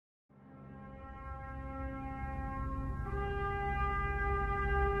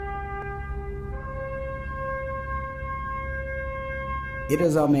It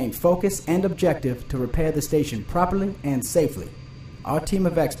is our main focus and objective to repair the station properly and safely. Our team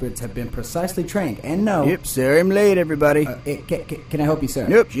of experts have been precisely trained and know... Yep, sorry I'm late, everybody. Can I help you, sir?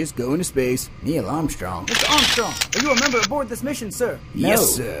 Nope, just going to space. Neil Armstrong. Mr. Armstrong, are you a member aboard this mission, sir? No.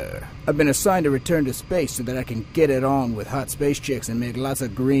 Yes, sir. I've been assigned to return to space so that I can get it on with hot space chicks and make lots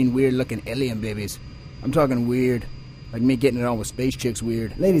of green, weird-looking alien babies. I'm talking weird. Like me getting it on with space chicks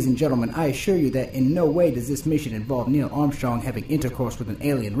weird. Ladies and gentlemen, I assure you that in no way does this mission involve Neil Armstrong having intercourse with an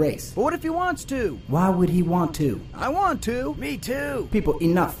alien race. But what if he wants to? Why would he want to? I want to. Me too. People,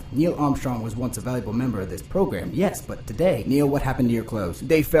 enough. Neil Armstrong was once a valuable member of this program, yes, but today... Neil, what happened to your clothes?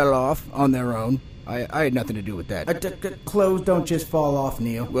 They fell off on their own. I had nothing to do with that. Clothes don't just fall off,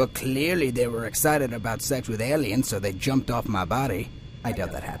 Neil. Well, clearly they were excited about sex with aliens, so they jumped off my body. I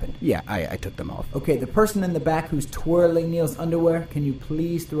doubt that happened. Yeah, I took them off. Okay, the person in the back who's twirling Neil's underwear, can you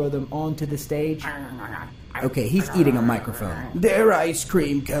please throw them onto the stage? Okay, he's eating a microphone. They're ice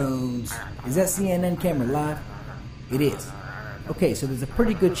cream cones. Is that CNN camera live? It is. Okay, so there's a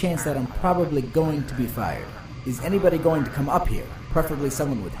pretty good chance that I'm probably going to be fired. Is anybody going to come up here? Preferably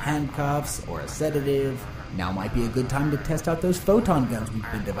someone with handcuffs or a sedative. Now might be a good time to test out those photon guns we've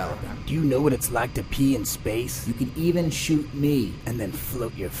been developing. Do you know what it's like to pee in space? You can even shoot me. And then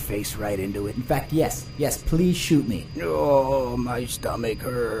float your face right into it? In fact, yes, please shoot me. Oh, my stomach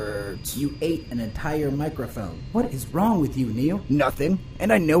hurts. You ate an entire microphone. What is wrong with you, Neil? Nothing,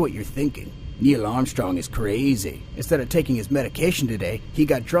 and I know what you're thinking. Neil Armstrong is crazy. Instead of taking his medication today, he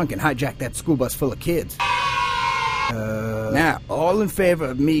got drunk and hijacked that school bus full of kids. Now, all in favor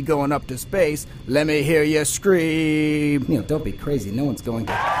of me going up to space, let me hear you scream. Neil, don't be crazy. No one's going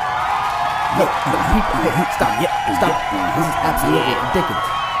to... No, stop. This is absolutely ridiculous.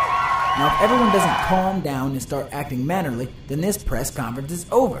 Now, if everyone doesn't calm down and start acting mannerly, then this press conference is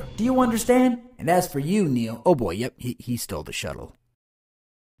over. Do you understand? And as for you, Neil... Oh boy, yep, he stole the shuttle.